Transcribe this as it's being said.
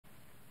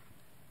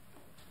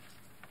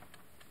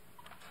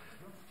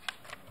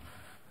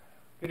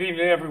Good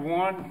evening,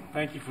 everyone.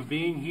 Thank you for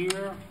being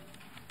here.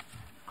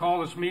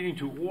 Call this meeting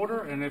to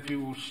order, and if you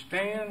will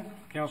stand,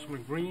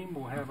 Councilman Green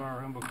will have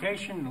our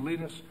invocation and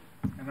lead us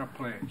in our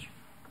pledge.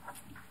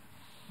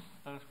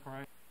 Let us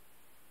pray.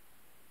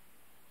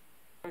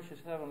 Gracious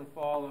Heavenly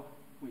Father,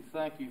 we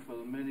thank you for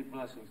the many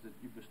blessings that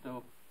you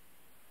bestow.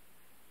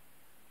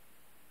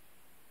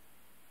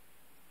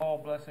 All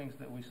blessings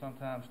that we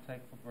sometimes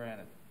take for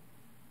granted.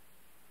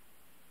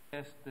 I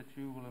ask that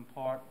you will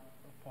impart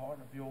a part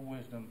of your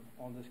wisdom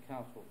on this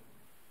council.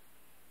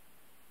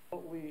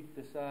 What we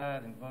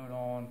decide and vote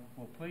on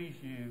will please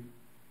you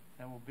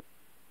and will be.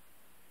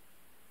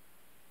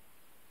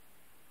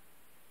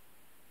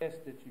 I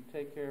ask that you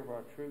take care of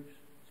our troops,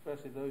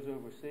 especially those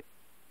overseas.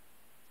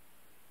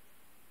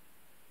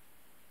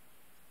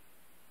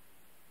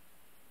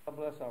 God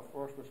bless our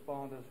first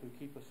responders who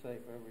keep us safe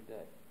every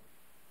day.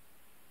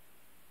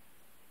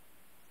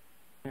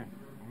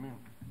 Amen.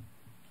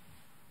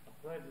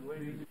 I pledge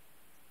allegiance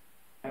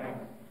of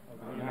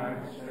the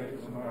United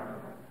States of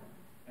America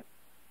and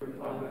the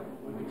republic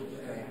for which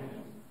it stands,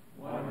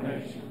 one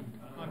nation,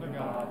 under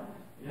God,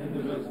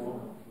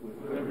 indivisible,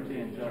 with liberty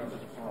and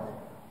justice for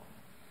all.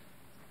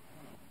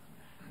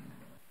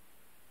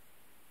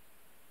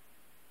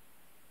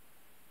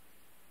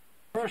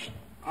 First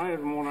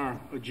item on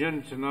our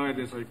agenda tonight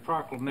is a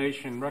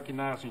proclamation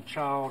recognizing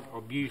Child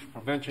Abuse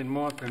Prevention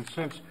Month, and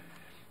since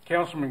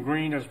Councilman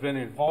Green has been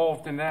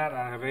involved in that,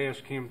 I have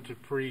asked him to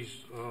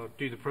please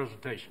do the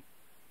presentation.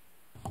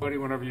 Buddy,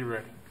 whenever you're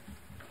ready.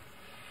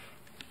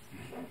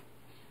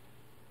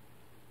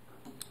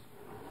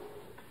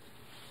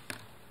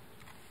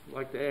 I'd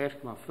like to ask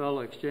my fellow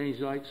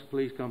exchange-lights to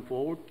please come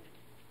forward.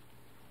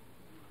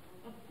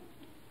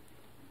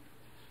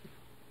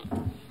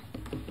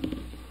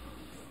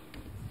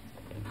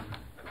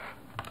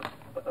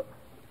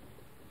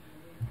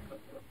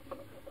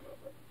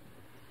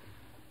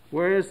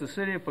 Whereas the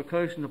City of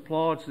Poquoson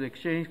applauds the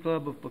Exchange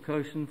Club of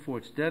Poquoson for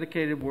its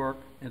dedicated work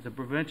in the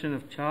prevention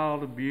of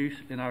child abuse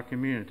in our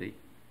community,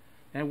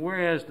 and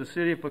whereas the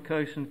City of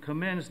Poquoson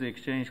commends the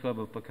Exchange Club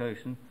of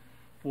Poquoson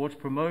for its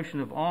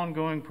promotion of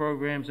ongoing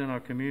programs in our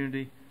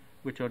community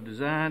which are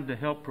designed to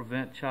help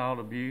prevent child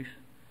abuse,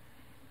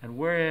 and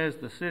whereas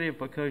the City of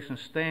Poquoson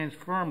stands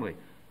firmly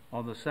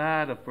on the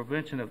side of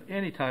prevention of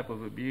any type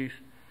of abuse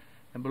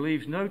and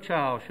believes no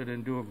child should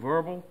endure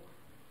verbal,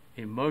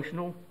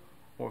 emotional,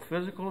 or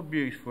physical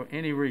abuse for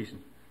any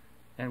reason.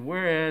 And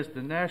whereas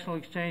the National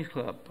Exchange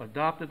Club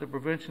adopted the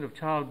prevention of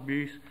child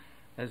abuse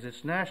as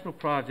its national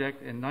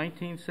project in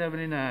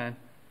 1979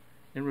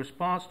 in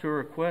response to a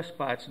request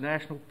by its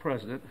national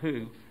president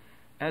who,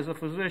 as a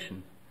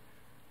physician,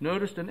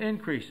 noticed an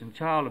increase in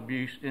child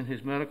abuse in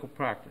his medical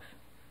practice.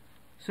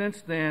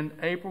 Since then,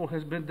 April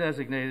has been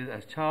designated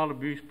as Child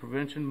Abuse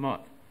Prevention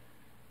Month,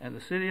 and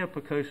the City of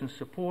Poquoson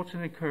supports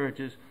and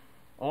encourages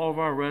all of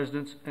our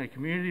residents and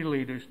community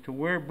leaders to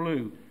wear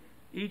blue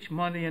each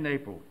Monday in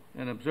April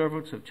in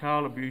observance of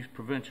Child Abuse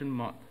Prevention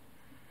Month.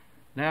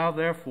 Now,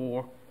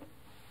 therefore,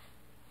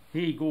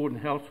 he, Gordon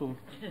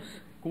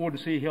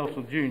C.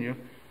 Heltzel, Jr.,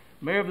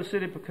 Mayor of the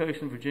City of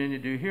Poquoson, Virginia,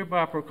 do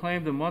hereby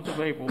proclaim the month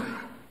of April to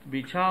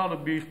be Child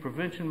Abuse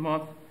Prevention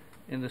Month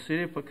in the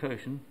City of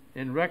Poquoson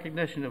in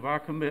recognition of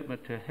our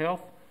commitment to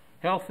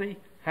healthy,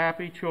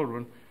 happy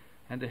children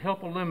and to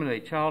help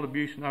eliminate child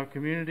abuse in our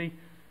community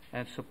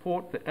and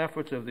support the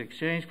efforts of the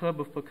Exchange Club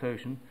of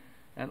Poquoson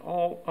and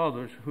all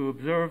others who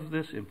observe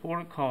this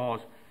important cause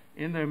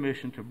in their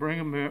mission to bring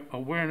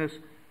awareness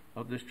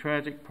of this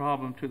tragic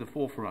problem to the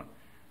forefront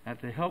and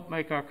to help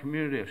make our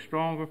community a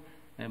stronger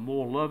and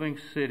more loving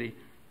city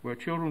where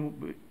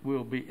children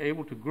will be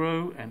able to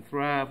grow and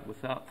thrive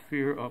without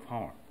fear of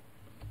harm.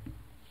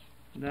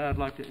 Now I'd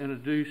like to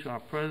introduce our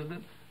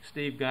president,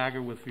 Steve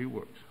Geiger, with a few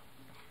words.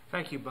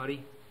 Thank you,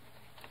 Buddy.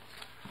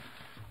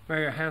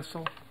 Mayor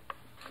Hansel,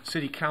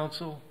 City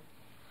Council,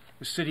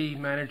 the City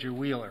Manager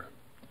Wheeler.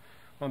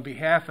 On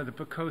behalf of the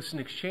Poquoson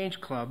Exchange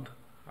Club,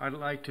 I'd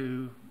like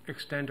to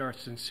extend our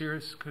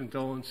sincerest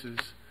condolences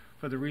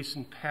for the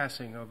recent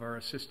passing of our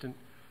Assistant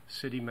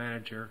City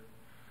Manager,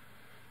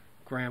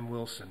 Graham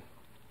Wilson.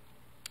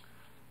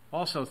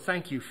 Also,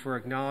 thank you for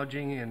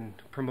acknowledging and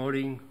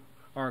promoting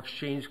our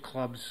Exchange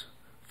Club's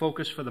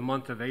focus for the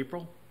month of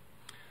April,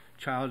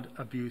 child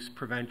abuse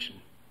prevention.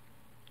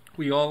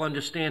 We all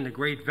understand the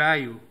great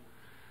value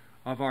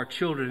of our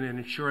children in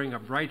ensuring a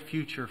bright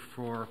future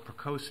for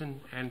Poquoson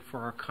and for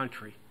our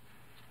country.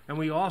 And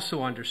we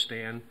also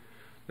understand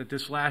that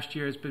this last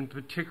year has been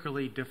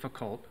particularly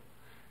difficult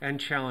and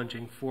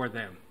challenging for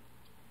them.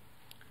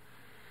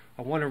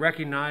 I want to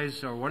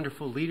recognize our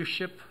wonderful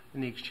leadership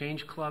in the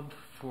Exchange Club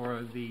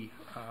for the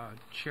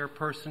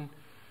chairperson,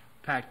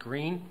 Pat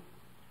Green.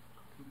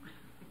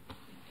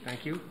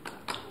 Thank you.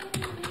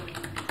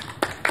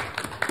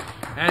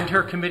 And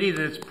her committee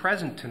that is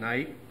present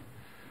tonight,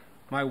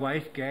 my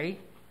wife, Gay,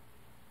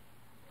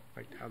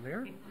 right down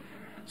there,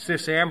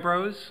 Sis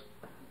Ambrose,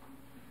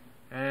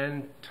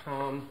 and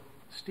Tom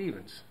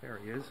Stevens. There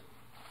he is.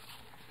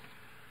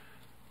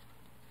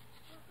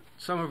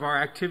 Some of our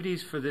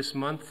activities for this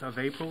month of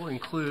April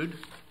include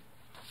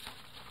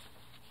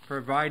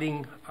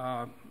providing,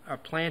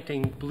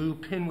 planting blue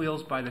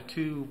pinwheels by the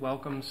 2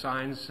 welcome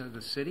signs of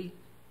the city.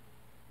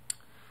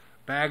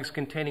 Bags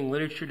containing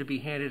literature to be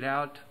handed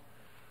out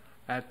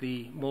at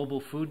the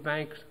mobile food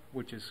bank,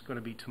 which is going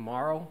to be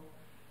tomorrow,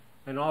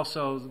 and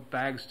also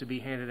bags to be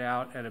handed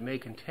out at a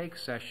make and take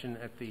session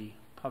at the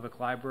public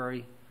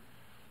library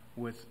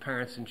with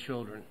parents and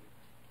children.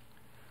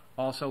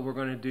 Also, we're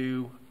going to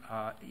do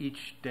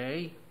each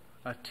day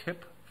a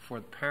tip for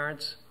the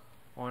parents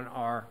on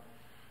our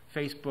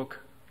Facebook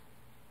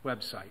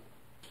website.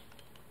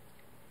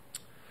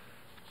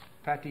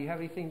 Pat, do you have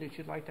anything that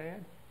you'd like to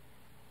add?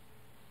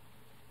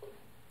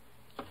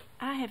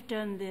 I have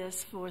done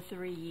this for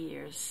 3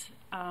 years.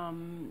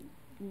 The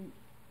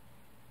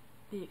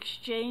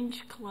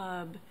Exchange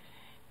Club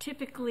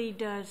typically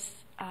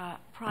does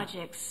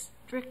projects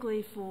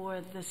strictly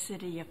for the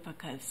city of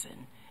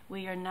Poquoson.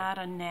 We are not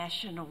a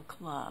national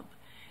club,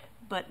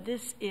 but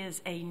this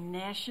is a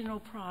national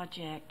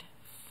project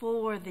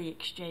for the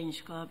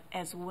Exchange Club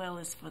as well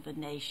as for the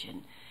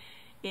nation.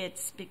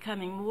 It's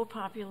becoming more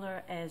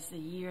popular as the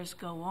years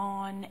go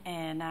on,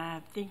 and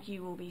I think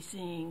you will be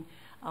seeing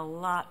a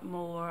lot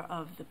more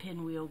of the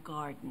pinwheel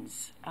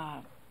gardens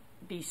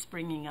be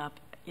springing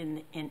up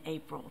in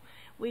April.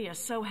 We are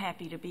so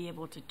happy to be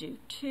able to do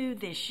 2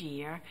 this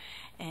year,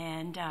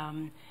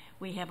 and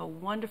we have a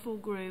wonderful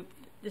group.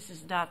 This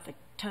is not the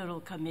total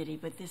committee,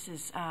 but this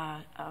is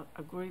a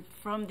group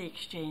from the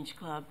Exchange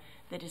Club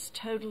that is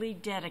totally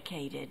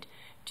dedicated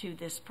to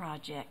this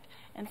project.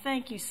 And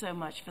thank you so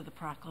much for the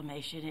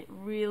proclamation. It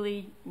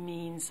really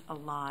means a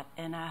lot,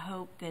 and I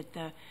hope that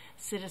the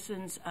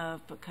citizens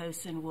of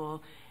Poquoson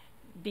will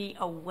be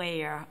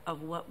aware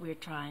of what we're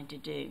trying to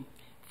do.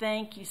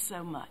 Thank you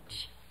so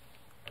much.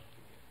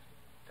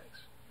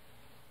 Thanks.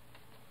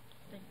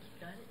 Thank you.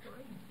 Got it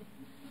right.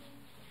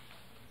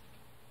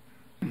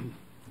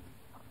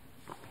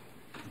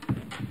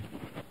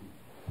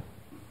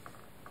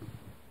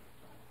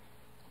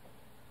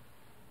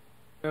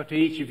 Now, to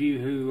each of you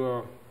who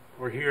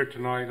are here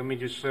tonight, let me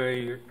just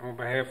say on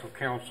behalf of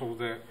council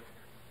that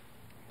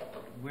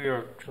we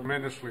are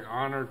tremendously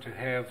honored to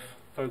have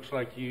folks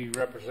like you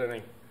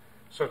representing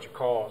such a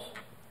cause.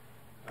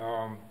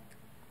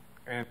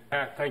 And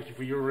Pat, thank you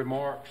for your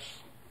remarks.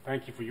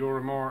 Thank you for your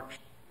remarks.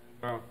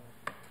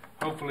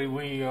 Hopefully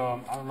I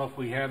don't know if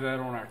we have that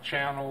on our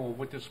channel or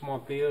what this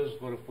month is,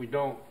 but if we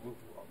don't,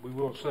 we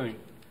will soon.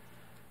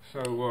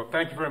 So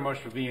thank you very much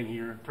for being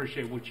here.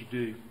 Appreciate what you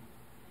do.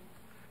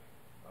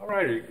 All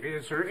righty.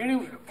 Is there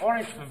any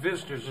audience for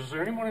visitors? Is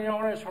there anyone in the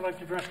audience who would like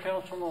to address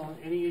council on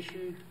any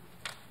issue?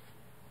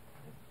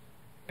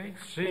 Okay,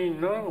 seeing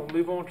none, we'll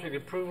move on to the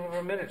approval of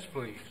our minutes,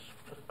 please.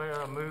 Mr.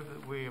 Mayor, I move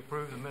that we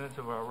approve the minutes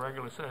of our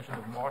regular session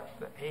of March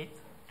the 8th,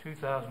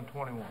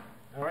 2021.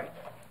 All right.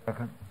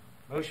 Second.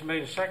 Motion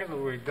made and seconded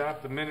that we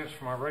adopt the minutes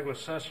from our regular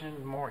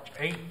session, March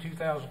 8th,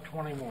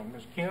 2021.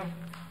 Ms. Kim?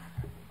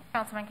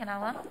 Councilman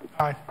Cannella.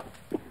 Aye.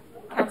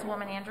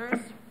 Councilwoman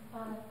Andrews.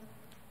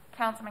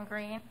 Councilman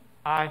Green.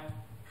 Aye.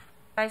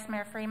 Vice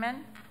Mayor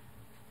Freeman.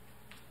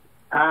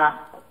 Aye.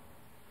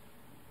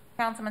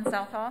 Councilman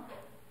Southall.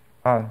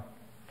 Aye.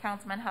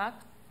 Councilman Huck.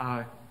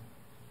 Aye.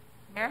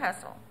 Mayor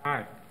Hessel.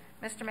 Aye.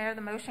 Mr. Mayor,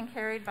 the motion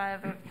carried by a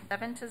vote of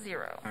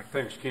 7-0. All right,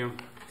 thanks, Kim.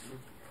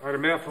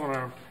 Item F on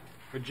our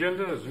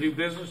agenda is new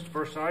business. The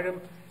first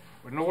item,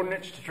 an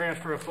ordinance to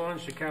transfer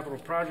funds to capital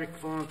project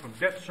fund from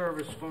debt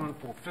service fund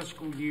for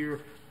fiscal year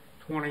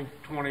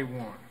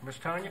 2021. Ms.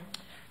 Tanya?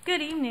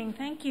 Good evening.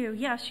 Thank you.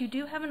 Yes, you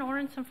do have an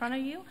ordinance in front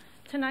of you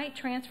tonight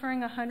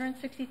transferring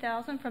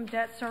 $160,000 from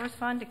debt service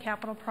fund to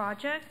capital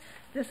project.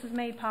 This is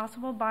made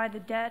possible by the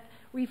debt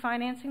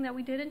refinancing that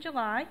we did in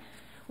July.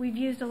 We've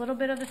used a little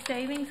bit of the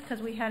savings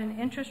because we had an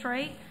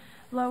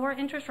lower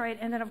interest rate,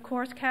 and then of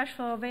course cash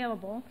flow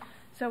available.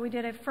 So we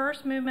did a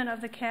first movement of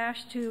the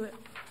cash to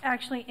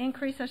actually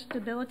increase our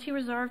stability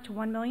reserve to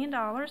 $1 million.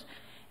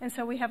 And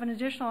so we have an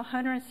additional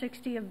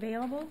 $160,000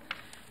 available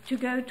to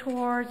go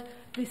towards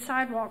the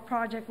sidewalk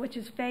project, which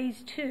is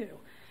phase 2.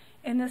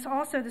 And this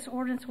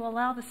ordinance will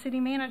allow the city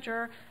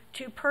manager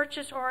to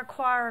purchase or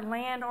acquire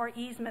land or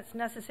easements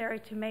necessary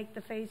to make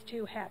the phase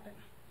 2 happen.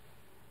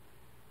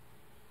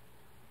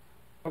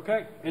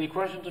 Okay, any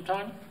questions of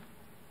Tanya?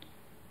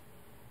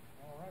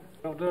 All right,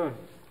 well done.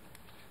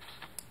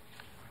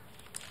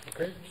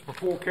 Okay, it's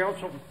before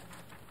council.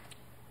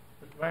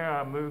 Mr. Mayor,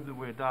 I move that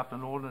we adopt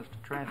an ordinance to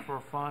transfer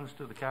funds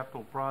to the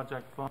capital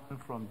project fund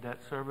from debt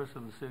service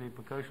of the city of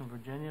Poquoson,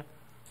 Virginia,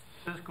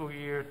 fiscal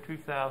year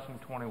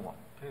 2021.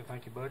 Okay,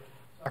 thank you, Bud.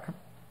 Second.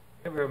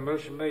 Okay, we have a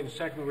motion made and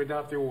seconded to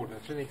adopt the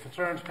ordinance. Any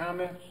concerns,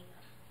 comments?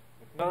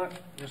 If not,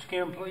 Ms.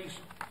 Kim, please.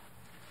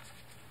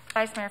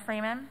 Vice Mayor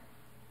Freeman.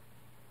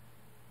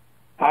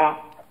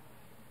 Aye.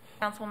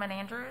 Councilwoman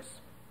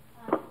Andrews.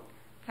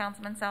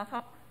 Councilman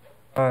Southall.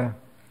 Aye.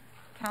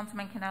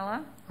 Councilman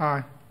Cannella.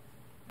 Aye.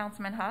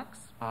 Councilman Hucks.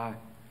 Aye.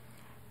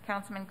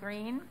 Councilman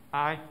Green.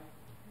 Aye.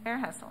 Mayor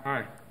Hessel.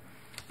 Aye.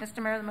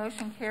 Mr. Mayor, the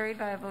motion carried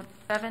by a vote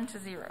of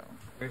 7-0.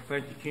 Okay,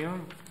 thank you,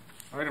 Kim.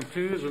 Item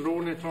 2 is an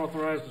ordinance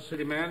authorizing the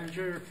city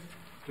manager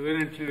to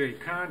enter into a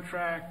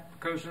contract,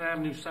 Poquoson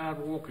Avenue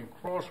sidewalk and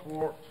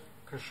crosswalk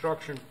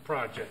construction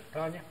project.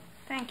 Tanya?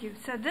 Thank you.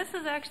 So this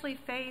is actually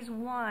phase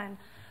one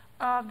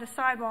of the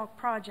sidewalk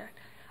project.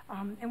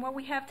 And what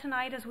we have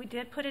tonight is we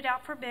did put it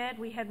out for bid.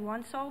 We had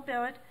one sole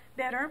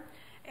bidder,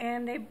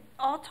 and they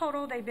all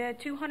total they bid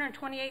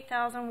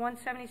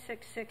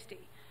 $228,176.60.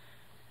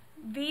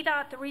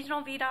 VDOT, the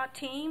regional VDOT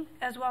team,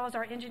 as well as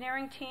our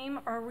engineering team,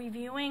 are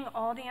reviewing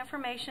all the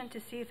information to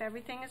see if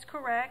everything is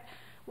correct.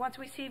 Once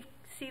we see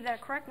that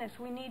correctness,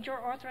 we need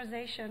your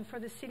authorization for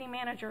the city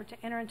manager to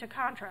enter into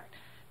contract.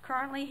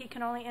 Currently, he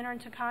can only enter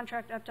into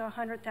contract up to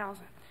 $100,000.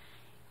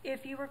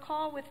 If you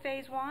recall with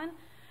phase one,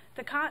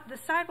 the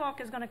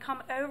sidewalk is going to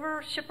come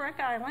over Shipwreck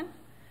Island,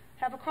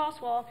 have a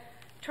crosswalk,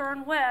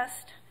 turn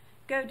west,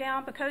 go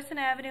down Poquoson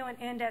Avenue, and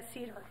end at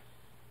Cedar.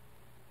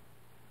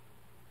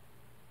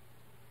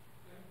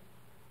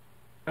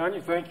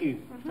 Tanya, thank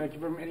you. Thank you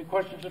very much. Any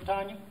questions of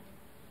Tanya?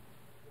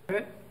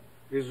 Okay.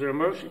 Is there a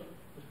motion?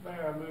 Mr.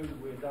 Mayor, I move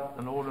that we adopt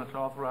an ordinance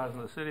authorizing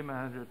the city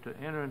manager to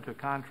enter into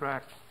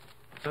contract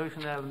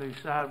Poquoson Avenue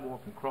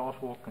sidewalk and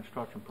crosswalk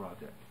construction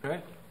project. Okay.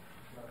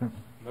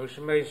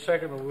 Motion made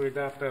second that we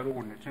adopt that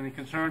ordinance. Any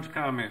concerns,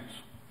 comments?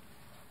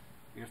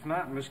 If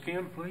not, Ms.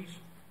 Kim, please.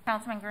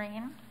 Councilman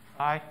Green.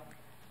 Aye.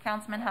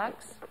 Councilman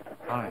Hux.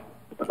 Aye.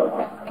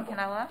 Councilman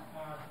Canella.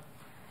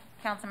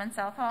 Councilman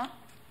Southall.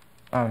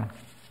 Aye.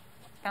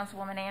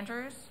 Councilwoman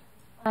Andrews.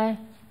 Aye.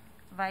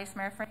 Vice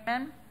Mayor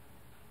Freeman.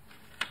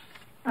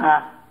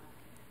 Aye.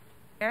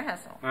 Mayor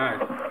Hessel. Aye.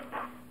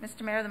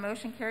 Mr. Mayor, the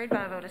motion carried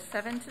by a vote of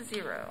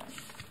 7-0.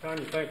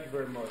 Tanya, thank you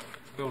very much.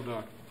 Well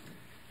done.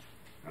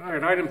 All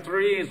right, item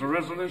 3 is a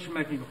resolution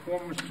making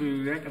appointments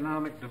to the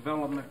Economic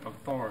Development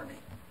Authority.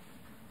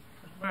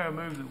 Mr. Mayor, I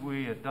move that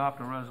we adopt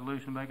a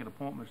resolution making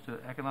appointments to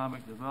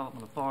Economic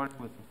Development Authority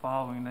with the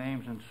following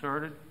names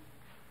inserted: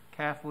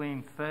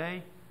 Kathleen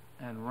Fay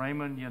and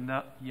Raymond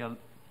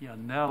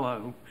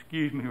Yanello.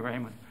 Excuse me,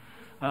 Raymond.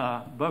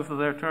 Both of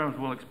their terms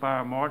will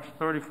expire March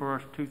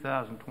 31st,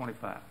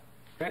 2025.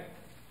 Okay.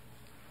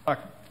 All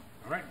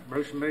right,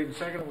 motion made and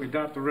seconded. We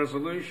adopt the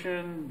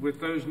resolution with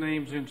those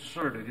names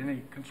inserted.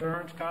 Any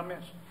concerns,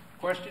 comments,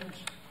 questions?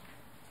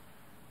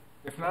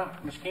 If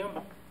not, Ms. Kim?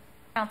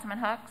 Councilman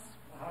Hux.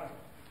 Aye.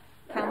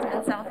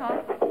 Councilman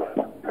Southall.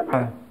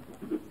 Aye.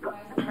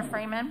 Vice Mayor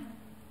Freeman.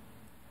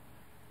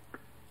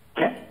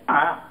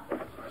 Aye.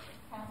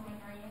 Councilman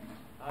Green.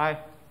 Aye.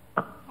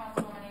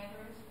 Councilwoman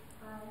Andrews.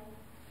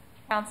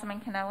 Councilman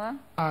Canella.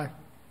 Aye.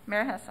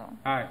 Mayor Hessel.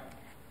 Aye.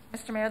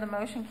 Mr. Mayor, the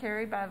motion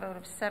carried by a vote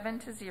of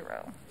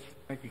 7-0.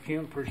 Thank you,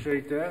 Kim.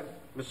 Appreciate that.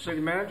 Mr.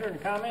 City Manager, any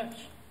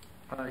comments?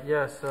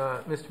 Yes,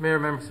 Mr. Mayor,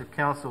 members of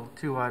council,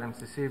 2 items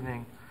this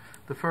evening.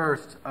 The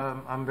first,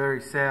 I'm very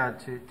sad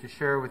to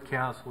share with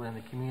council and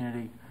the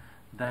community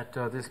that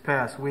this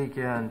past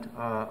weekend,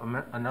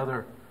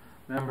 another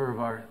member of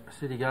our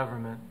city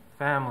government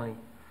family,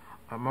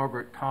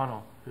 Margaret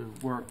Connell, who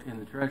worked in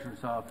the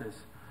treasurer's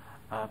office,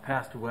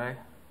 passed away,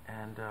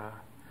 and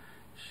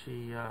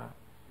she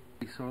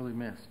be sorely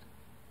missed.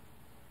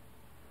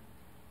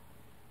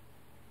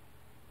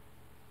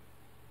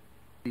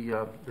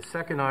 The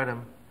second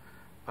item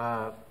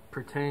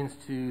pertains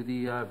to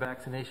the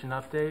vaccination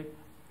update.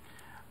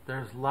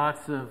 There's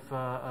lots of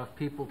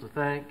people to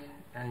thank,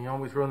 and you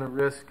always run the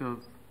risk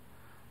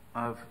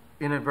of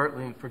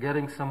inadvertently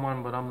forgetting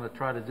someone, but I'm going to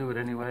try to do it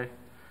anyway,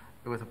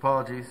 with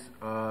apologies.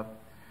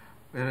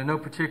 In no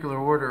particular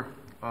order,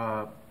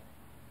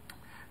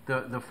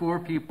 the 4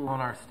 people on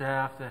our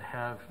staff that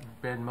have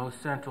been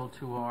most central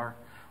to our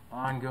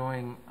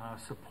ongoing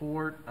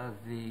support of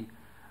the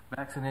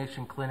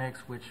vaccination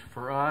clinics, which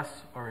for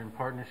us are in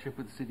partnership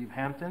with the City of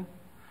Hampton,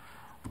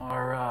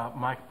 are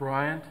Mike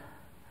Bryant,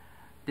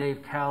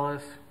 Dave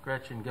Callis,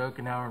 Gretchen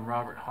Gokenauer, and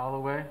Robert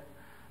Holloway.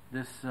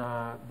 This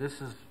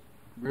has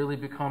really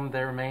become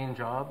their main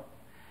job,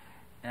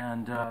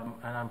 and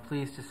I'm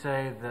pleased to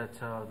say that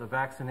the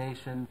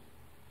vaccination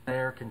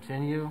there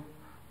continue.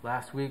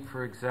 Last week,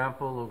 for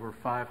example, over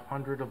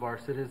 500 of our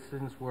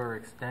citizens were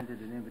extended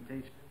an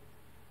invitation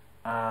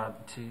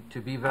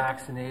to be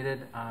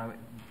vaccinated.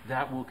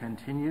 That will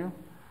continue.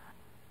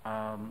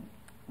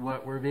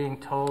 What we're being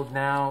told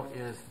now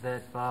is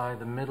that by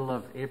the middle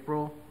of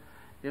April,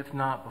 if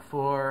not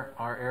before,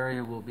 our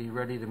area will be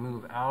ready to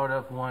move out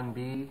of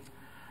 1B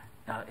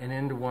and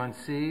into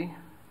 1C,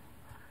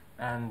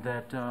 and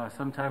that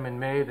sometime in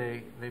May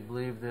they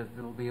believe that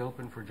it will be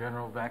open for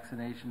general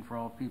vaccination for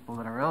all people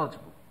that are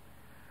eligible.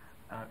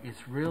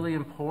 It's really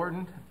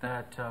important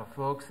that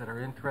folks that are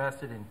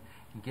interested in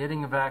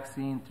getting a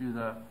vaccine through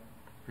the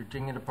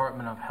Virginia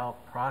Department of Health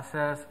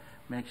process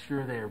make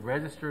sure they are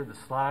registered. The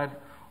slide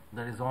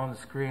that is on the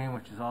screen,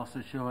 which is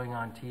also showing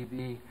on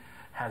TV,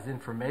 has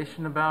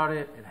information about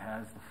it. It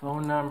has the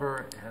phone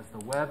number. It has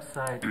the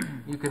website.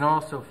 You can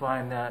also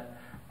find that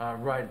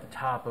right at the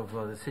top of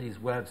the city's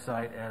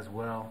website as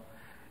well,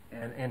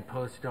 and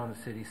posted on the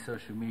city's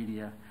social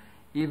media.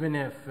 Even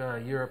if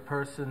you're a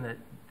person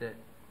that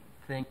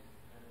thinks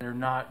they're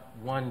not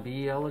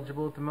 1B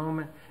eligible at the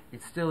moment,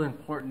 it's still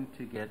important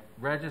to get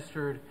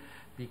registered,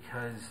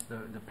 because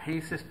the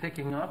pace is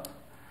picking up.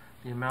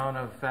 The amount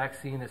of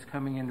vaccine that's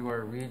coming into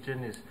our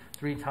region is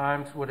 3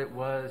 times what it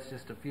was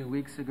just a few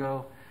weeks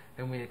ago,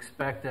 and we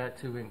expect that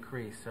to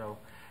increase. So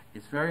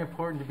it's very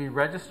important to be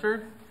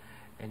registered,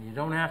 and you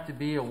don't have to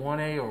be a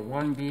 1A or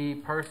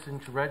 1B person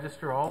to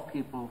register. All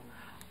people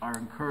are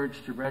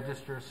encouraged to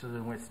register, so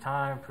that when it's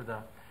time for the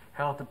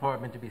health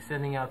department to be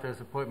sending out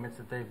those appointments,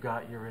 that they've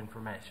got your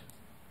information.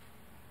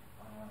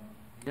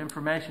 The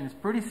information is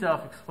pretty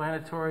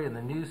self-explanatory, and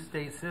the new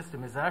state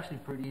system is actually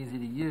pretty easy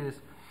to use.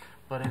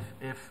 But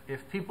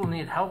if people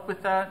need help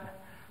with that,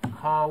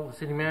 call the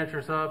city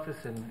manager's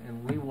office,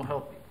 and we will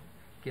help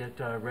you get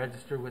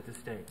registered with the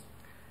state.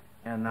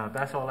 And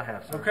that's all I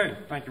have, sir. Okay,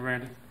 thank you,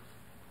 Randy.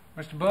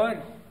 Mr.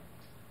 Bud?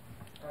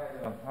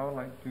 I would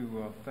like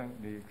to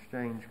thank the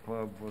Exchange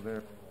Club for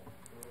their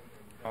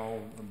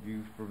child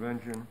abuse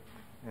prevention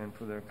and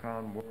for their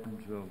kind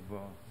words of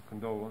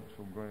condolence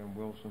for Graham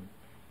Wilson.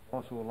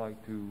 Also would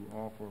like to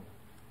offer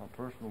my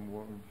personal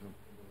words of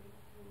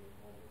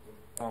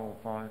Donald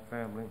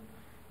family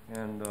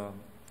and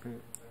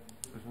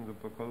citizens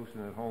of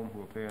Poquoson at home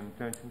who are paying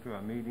attention to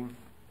our meeting.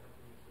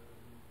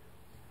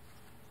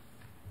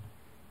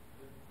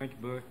 Thank you,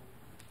 Bud.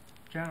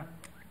 John?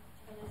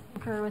 I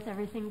concur with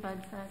everything Bud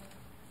said.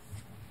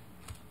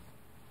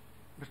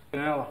 Mr.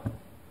 Canella?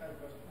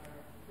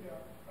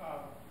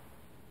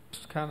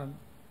 Just kind of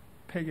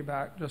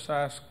piggyback, just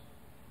ask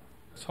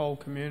this whole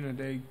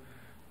community,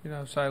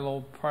 say a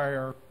little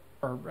prayer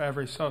for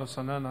every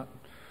citizen in it.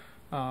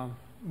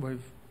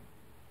 We've,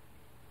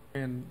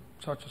 in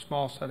such a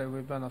small city,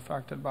 we've been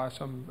affected by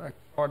some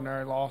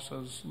extraordinary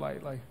losses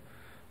lately.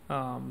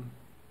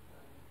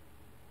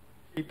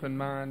 Keep in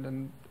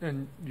mind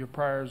in your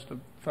prayers to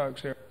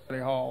folks here at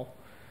City Hall,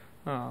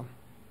 because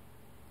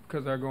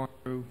they're going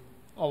through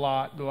a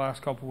lot the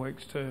last couple of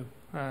weeks too,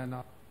 and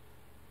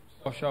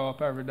they'll show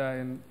up every day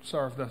and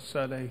serve the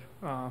city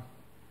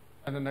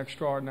in an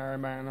extraordinary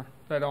manner.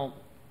 They don't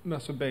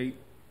miss a beat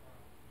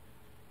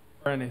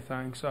or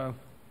anything. So,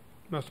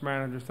 Mr.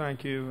 Manager,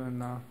 thank you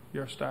and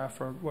your staff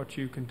for what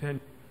you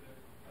continue.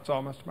 That's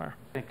all, Mr. Mayor.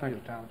 Thank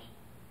you, Thomas.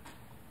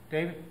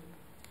 David?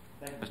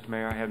 Mr.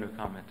 Mayor, I have no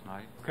comment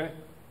tonight. Okay.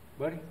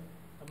 Buddy?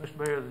 Mr.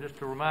 Mayor, just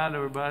to remind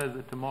everybody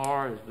that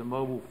tomorrow is the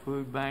mobile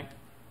food bank,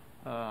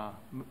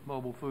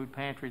 mobile food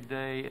pantry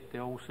day at the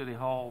old City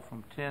Hall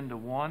from 10 to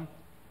 1.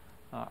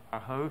 Our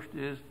host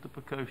is the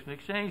Poquoson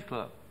Exchange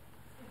Club.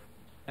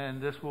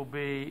 And this will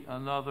be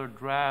another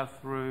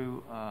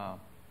drive-through. I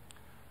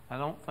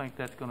don't think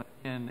that's going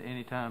to end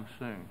anytime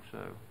soon.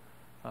 So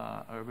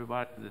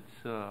everybody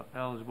that's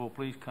eligible,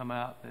 please come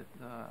out.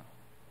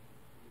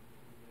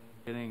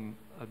 Getting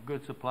a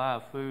good supply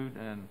of food,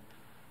 and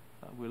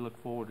we look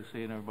forward to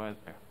seeing everybody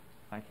there.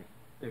 Thank you.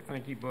 Okay,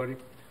 thank you, buddy.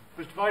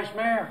 Mr. Vice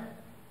Mayor?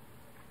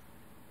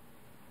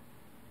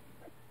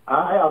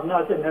 I have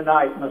nothing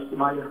tonight, Mr.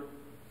 Mayor.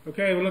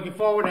 Okay, we're looking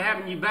forward to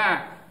having you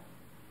back.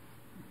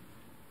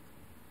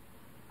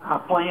 I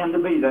plan to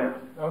be there.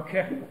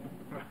 Okay.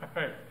 All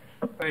right.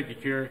 Thank you,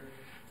 Kerry.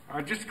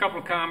 Just a couple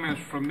of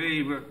comments from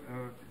me, but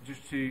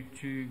just to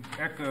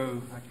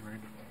echo, thank you,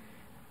 Randy,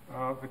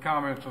 the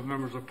comments of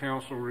members of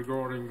council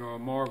regarding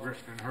Margaret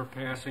and her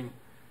passing.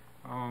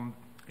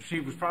 She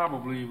was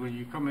probably, when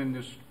you come in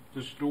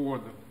this door,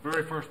 the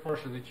very first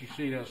person that you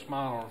see that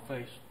smile on her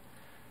face.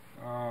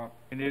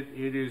 And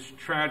it is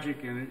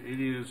tragic, and it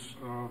is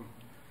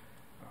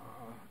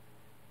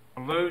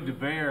a load to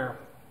bear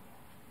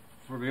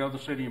for the other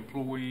city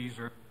employees,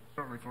 or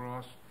certainly for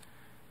us.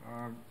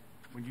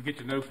 When you get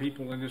to know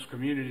people in this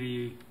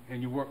community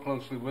and you work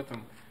closely with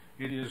them,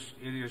 it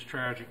is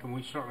tragic, and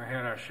we certainly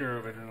had our share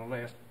of it in the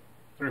last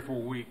 3 or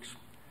 4 weeks.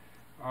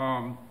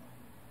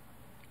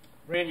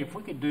 Randy, if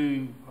we could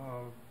do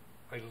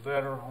a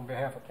letter on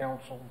behalf of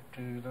council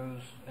to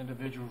those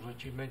individuals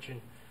that you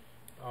mentioned,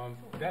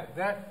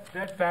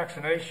 that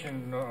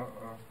vaccination or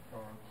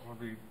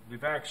the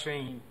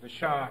vaccine, the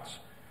shots,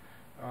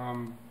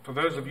 for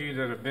those of you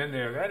that have been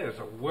there, that is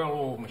a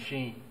well-oiled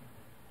machine.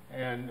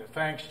 And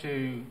thanks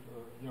to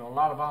a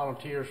lot of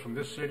volunteers from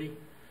this city,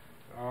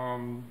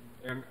 and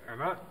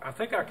I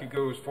think I could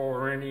go as far,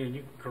 Randy, and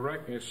you can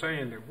correct me, as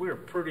saying that we're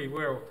pretty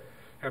well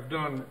have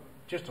done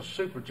just a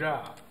super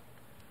job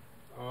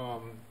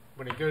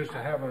when it goes to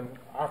having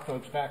our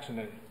folks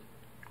vaccinated.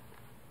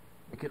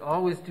 We could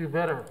always do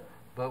better,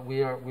 but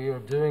we are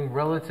doing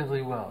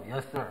relatively well.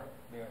 Yes, sir.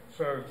 Yeah.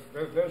 So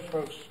those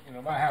folks,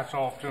 my hat's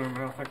off to them,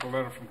 and I think a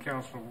letter from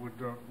council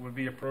would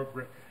be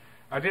appropriate.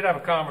 I did have a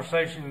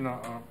conversation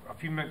a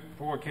few minutes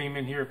before I came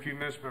in here, a few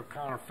minutes about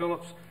Connor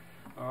Phillips.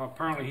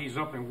 Apparently, he's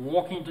up and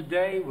walking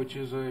today, which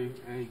is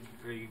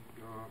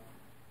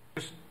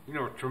just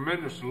a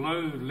tremendous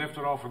load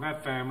lifted off of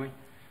that family.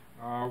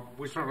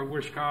 We certainly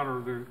wish Connor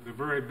the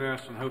very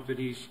best and hope that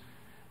he's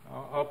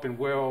up and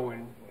well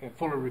and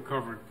fully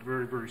recovered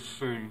very, very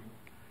soon.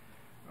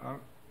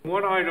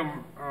 One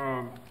item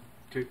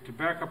to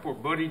back up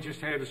what Buddy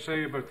just had to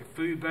say about the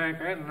food bank,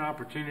 I had an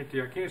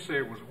opportunity. I can't say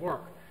it was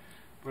work,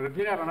 but I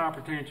did have an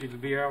opportunity to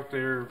be out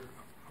there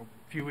a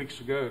few weeks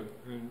ago,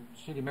 and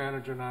city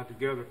manager and I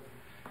together.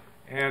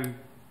 And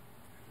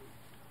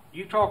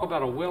you talk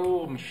about a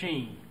well-oiled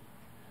machine,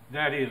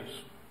 that is.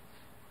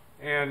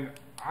 And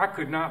I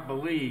could not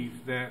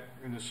believe that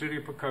in the city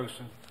of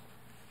Poquoson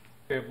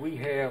that we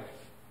have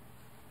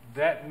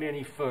that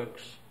many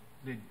folks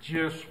that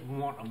just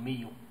want a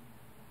meal.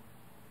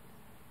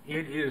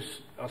 It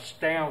is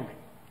astounding.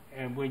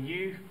 And when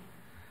you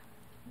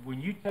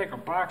take a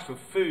box of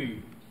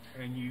food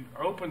and you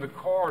open the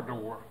car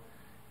door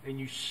and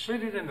you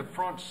sit it in the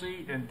front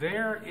seat, and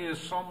there is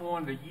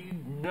someone that you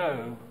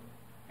know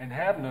and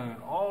have known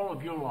all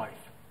of your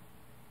life,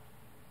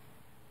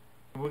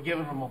 and we're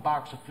giving them a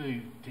box of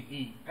food to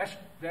eat.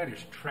 That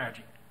is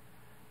tragic.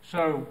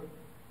 So,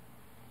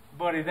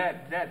 buddy,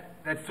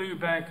 that food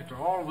bank, and to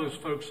all of those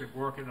folks that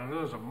work it, I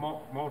know there's a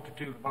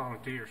multitude of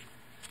volunteers.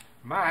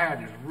 My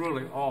hat is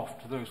really off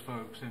to those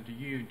folks and to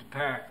you and to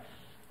Pat.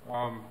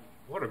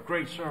 What a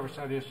great service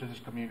that is to this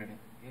community.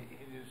 It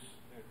is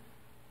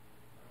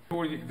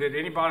sure that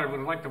anybody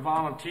would like to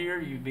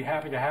volunteer, you'd be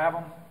happy to have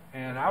them.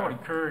 And I would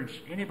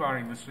encourage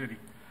anybody in the city,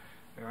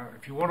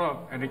 if you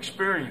want an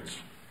experience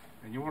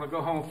and you want to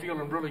go home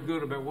feeling really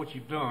good about what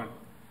you've done,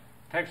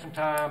 take some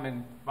time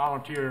and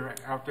volunteer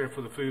out there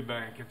for the food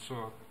bank. It's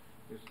a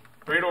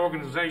great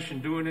organization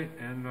doing it,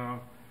 and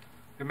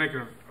they make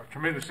a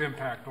tremendous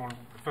impact on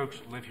the folks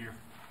that live here.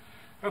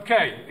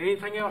 Okay,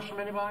 anything else from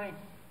anybody?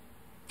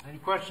 Any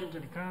questions,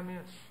 any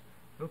comments?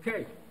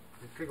 Okay,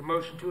 let's take a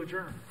motion to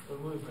adjourn. So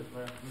moved, Mr.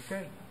 Mayor.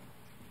 Okay.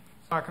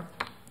 Second.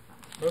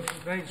 Motion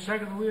made,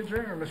 second, we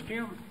adjourn. Ms.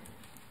 Kim?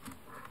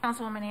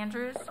 Councilwoman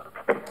Andrews.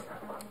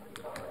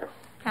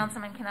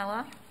 Councilman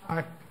Canella.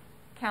 Aye.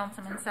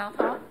 Councilman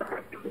Southall.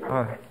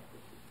 Aye.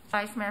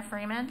 Vice Mayor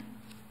Freeman.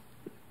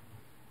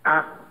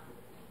 Aye.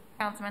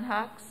 Councilman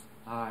Hucks.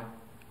 Aye.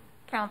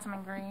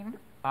 Councilman Green.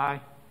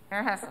 Aye.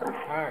 Mayor Hessel. All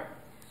right.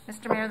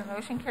 Mr. Mayor, the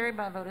motion carried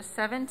by a vote of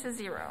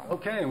 7-0.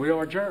 Okay, we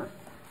are adjourned.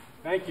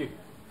 Thank you.